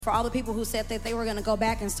For all the people who said that they were going to go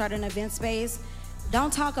back and start an event space,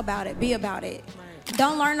 don't talk about it, be about it. Right.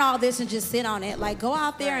 Don't learn all this and just sit on it. Like, go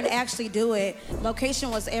out there and actually do it. Location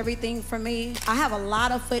was everything for me. I have a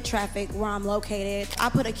lot of foot traffic where I'm located. I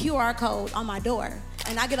put a QR code on my door,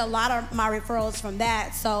 and I get a lot of my referrals from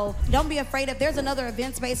that. So don't be afraid. If there's another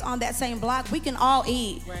event space on that same block, we can all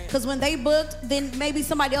eat. Because when they booked, then maybe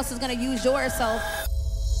somebody else is going to use yours. So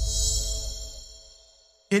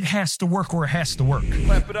it has to work or it has to work.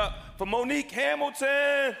 Clap it up for Monique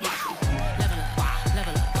Hamilton.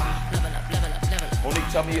 Monique,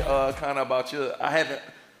 tell me kind of about you. I haven't,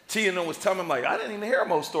 Tia was telling me, like, I didn't even hear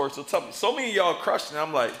most stories. So tell me, so many of y'all crushing.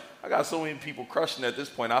 I'm like, I got so many people crushing at this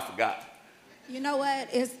point, I forgot. You know what?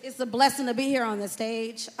 It's a blessing to be here on the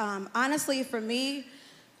stage. Honestly, for me,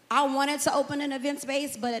 I wanted to open an event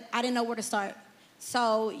space, but I didn't know where to start.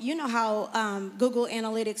 So you know how Google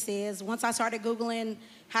Analytics is. Once I started Googling,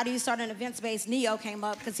 how do you start an event space, Neo came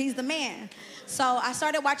up because he's the man. So I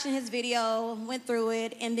started watching his video, went through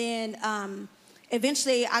it, and then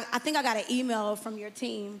eventually I think I got an email from your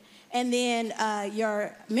team. And then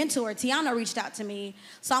your mentor, Tiana, reached out to me.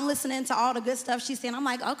 So I'm listening to all the good stuff she's saying. I'm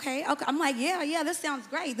like, okay. I'm like, yeah, this sounds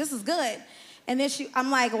great. This is good. And then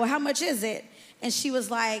I'm like, well, how much is it? And she was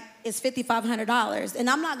like, it's $5,500. And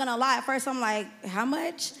I'm not going to lie. At first, I'm like, how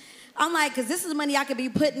much? I'm like, because this is money I could be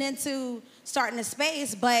putting into starting a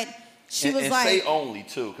space. But she was like. And say only,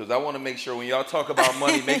 too, because I want to make sure when y'all talk about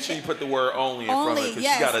money, make sure you put the word only in front of it,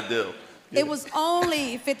 because she got a deal. Yeah. It was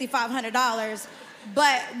only $5,500.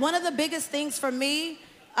 But one of the biggest things for me,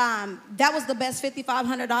 that was the best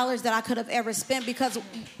 $5,500 that I could have ever spent, because,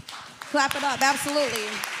 clap it up, absolutely.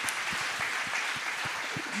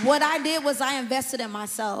 What I did was I invested in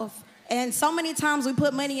myself. And so many times we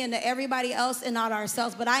put money into everybody else and not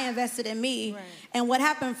ourselves, but I invested in me. Right. And what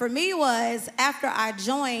happened for me was, after I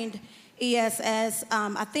joined ESS,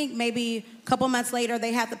 I think maybe a couple months later,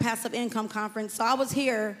 they had the Passive Income Conference. So I was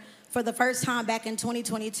here for the first time back in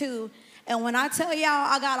 2022. And when I tell y'all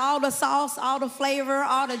I got all the sauce, all the flavor,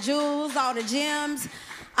 all the jewels, all the gems,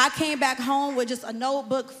 I came back home with just a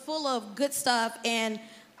notebook full of good stuff, and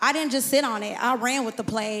I didn't just sit on it. I ran with the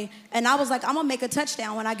play, and I was like, I'm going to make a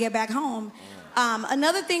touchdown when I get back home.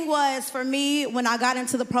 Another thing was, for me, when I got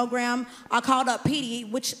into the program, I called up Petey,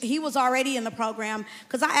 which he was already in the program,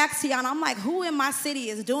 because I asked Tiana, I'm like, who in my city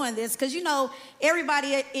is doing this? Because, you know,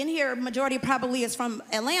 everybody in here, majority probably is from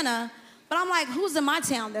Atlanta, but I'm like, who's in my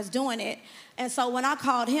town that's doing it? And so when I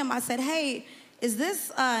called him, I said, hey, is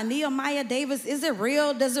this Nehemiah Davis? Is it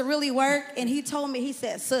real? Does it really work? And he told me, he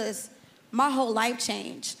said, sis, my whole life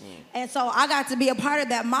changed. And so I got to be a part of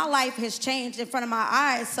that. My life has changed in front of my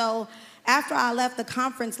eyes. So after I left the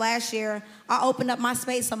conference last year, I opened up my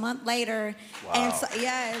space a month later. Wow. And so,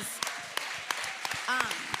 yes.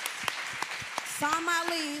 Signed my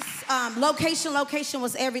lease. Location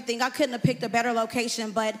was everything. I couldn't have picked a better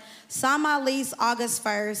location, but signed my lease August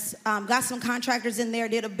 1st. Got some contractors in there,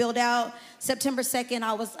 did a build out. September 2nd,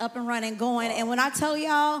 I was up and running, going. And when I tell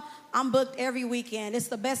y'all, I'm booked every weekend. It's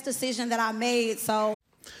the best decision that I made, so.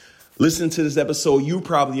 Listen to this episode, you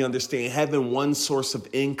probably understand having one source of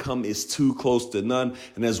income is too close to none.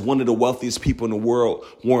 And as one of the wealthiest people in the world,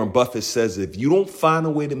 Warren Buffett says, if you don't find a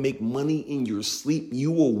way to make money in your sleep, you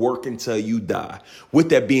will work until you die. With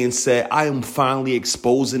that being said, I am finally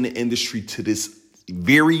exposing the industry to this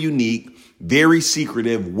very unique, very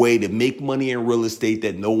secretive way to make money in real estate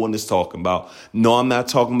that no one is talking about. No, I'm not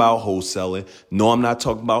talking about wholesaling. No, I'm not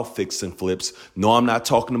talking about fix and flips. No, I'm not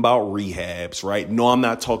talking about rehabs, right? No, I'm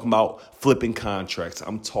not talking about flipping contracts.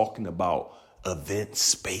 I'm talking about event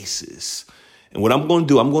spaces. And what I'm going to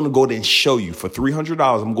do, I'm going to go there and show you for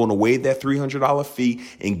 $300. I'm going to waive that $300 fee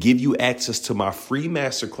and give you access to my free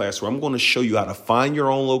masterclass where I'm going to show you how to find your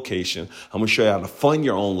own location. I'm going to show you how to fund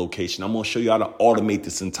your own location. I'm going to show you how to automate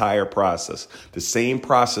this entire process. The same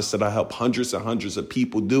process that I help hundreds and hundreds of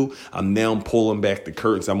people do, I'm now pulling back the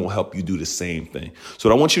curtains. I'm going to help you do the same thing. So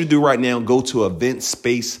what I want you to do right now, go to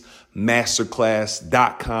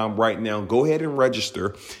eventspacemasterclass.com right now. Go ahead and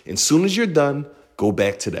register. And as soon as you're done, go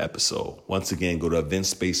back to the episode. Once again, go to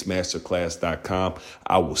eventspacemasterclass.com.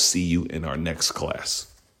 I will see you in our next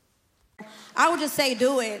class. I would just say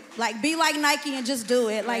do it. Like, be like Nike and just do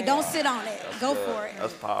it. Like, don't sit on it. Go for it.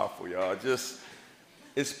 That's powerful, y'all.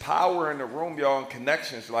 It's power in the room, y'all, and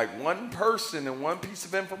connections. Like, one person and one piece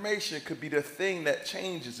of information could be the thing that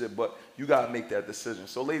changes it, but you got to make that decision.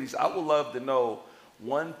 So, ladies, I would love to know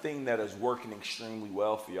one thing that is working extremely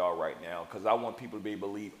well for y'all right now, because I want people to be able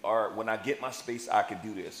to believe, all right, when I get my space, I can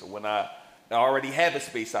do this. Or when I already have a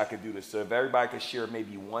space, I can do this. So if everybody could share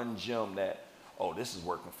maybe one gem that, oh, this is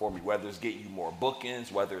working for me, whether it's getting you more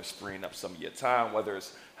bookings, whether it's freeing up some of your time, whether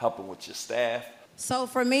it's helping with your staff? So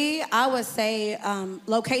for me, I would say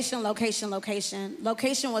location.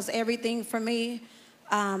 Location was everything for me.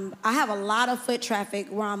 I have a lot of foot traffic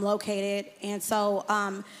where I'm located, and so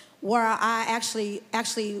where I actually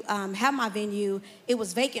have my venue, it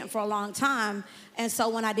was vacant for a long time. And so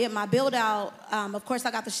when I did my build out, of course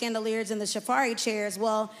I got the chandeliers and the Shafari chairs.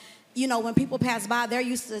 Well, you know, when people pass by, they're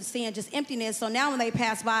used to seeing just emptiness. So now when they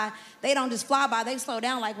pass by, they don't just fly by, they slow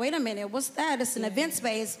down like, wait a minute, what's that? It's an event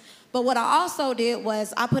space. But what I also did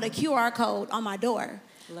was I put a QR code on my door.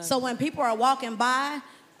 So when people are walking by,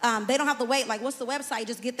 they don't have to wait, like, what's the website?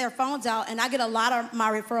 Just get their phones out, and I get a lot of my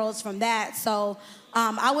referrals from that. So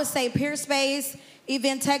I would say Peerspace,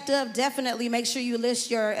 Eventective, definitely make sure you list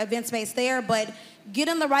your event space there, but get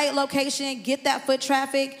in the right location, get that foot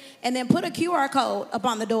traffic, and then put a QR code up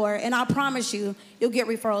on the door, and I promise you, you'll get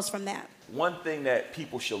referrals from that. One thing that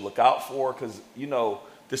people should look out for, because, you know,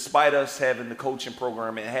 despite us having the coaching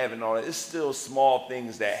program and having all that, it's still small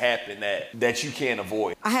things that happen that you can't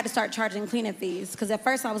avoid. I had to start charging cleaning fees, because at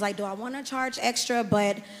first I was like, do I want to charge extra?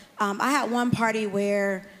 But I had one party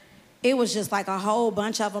where it was just like a whole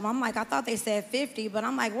bunch of them. I'm like, I thought they said 50, but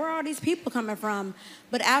I'm like, where are all these people coming from?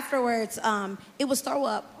 But afterwards, it was throw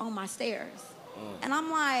up on my stairs. And I'm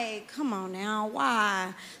like, come on now,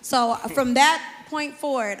 why? So from that point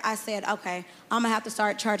forward, I said, okay, I'm gonna have to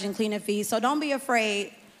start charging cleaning fees. So don't be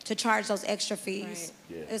afraid to charge those extra fees.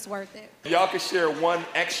 Right. Yeah. It's worth it. Y'all could share one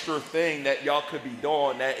extra thing that y'all could be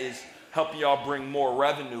doing that is helping y'all bring more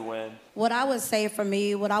revenue in. What I would say for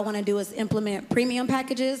me, what I want to do is implement premium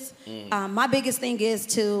packages. My biggest thing is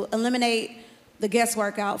to eliminate the guest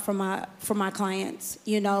workout for my clients,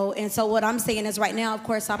 you know. And so what I'm saying is right now, of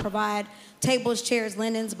course, I provide tables, chairs,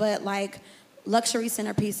 linens, but like luxury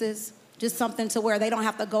centerpieces, just something to where they don't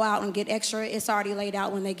have to go out and get extra. It's already laid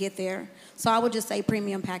out when they get there. So I would just say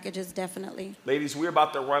premium packages, definitely. Ladies, we're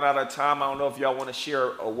about to run out of time. I don't know if y'all want to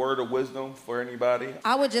share a word of wisdom for anybody.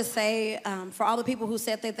 I would just say for all the people who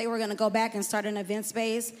said that they were going to go back and start an event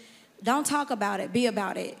space, don't talk about it, be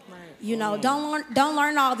about it. Right. You know, don't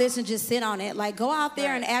learn all this and just sit on it. Like, go out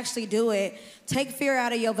there and actually do it. Take fear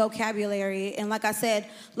out of your vocabulary. And like I said,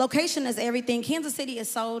 location is everything. Kansas City is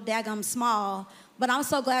so daggum small, but I'm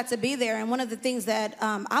so glad to be there. And one of the things that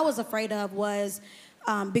I was afraid of was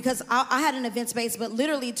because I had an event space, but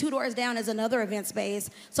literally 2 doors down is another event space.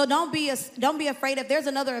 So don't be afraid if there's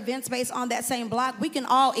another event space on that same block. We can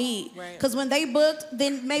all eat. Because when they booked,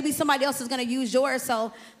 then maybe somebody else is going to use yours.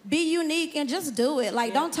 So be unique and just do it.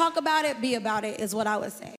 Like, don't talk about it, be about it is what I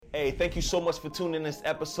would say. Hey, thank you so much for tuning in this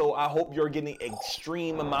episode. I hope you're getting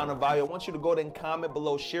extreme amount of value. I want you to go ahead and comment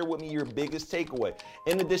below. Share with me your biggest takeaway.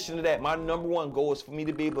 In addition to that, my number one goal is for me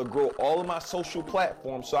to be able to grow all of my social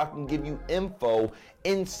platforms so I can give you info,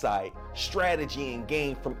 insight, strategy, and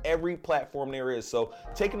game from every platform there is. So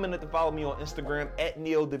take a minute to follow me on Instagram at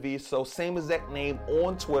Neil DeViso. Same exact name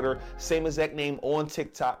on Twitter, same exact name on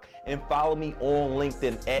TikTok, and follow me on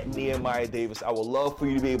LinkedIn at Nehemiah Davis. I would love for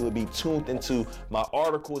you to be able to be tuned into my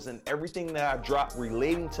articles and everything that I drop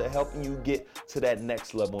relating to helping you get to that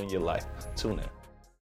next level in your life. Tune in.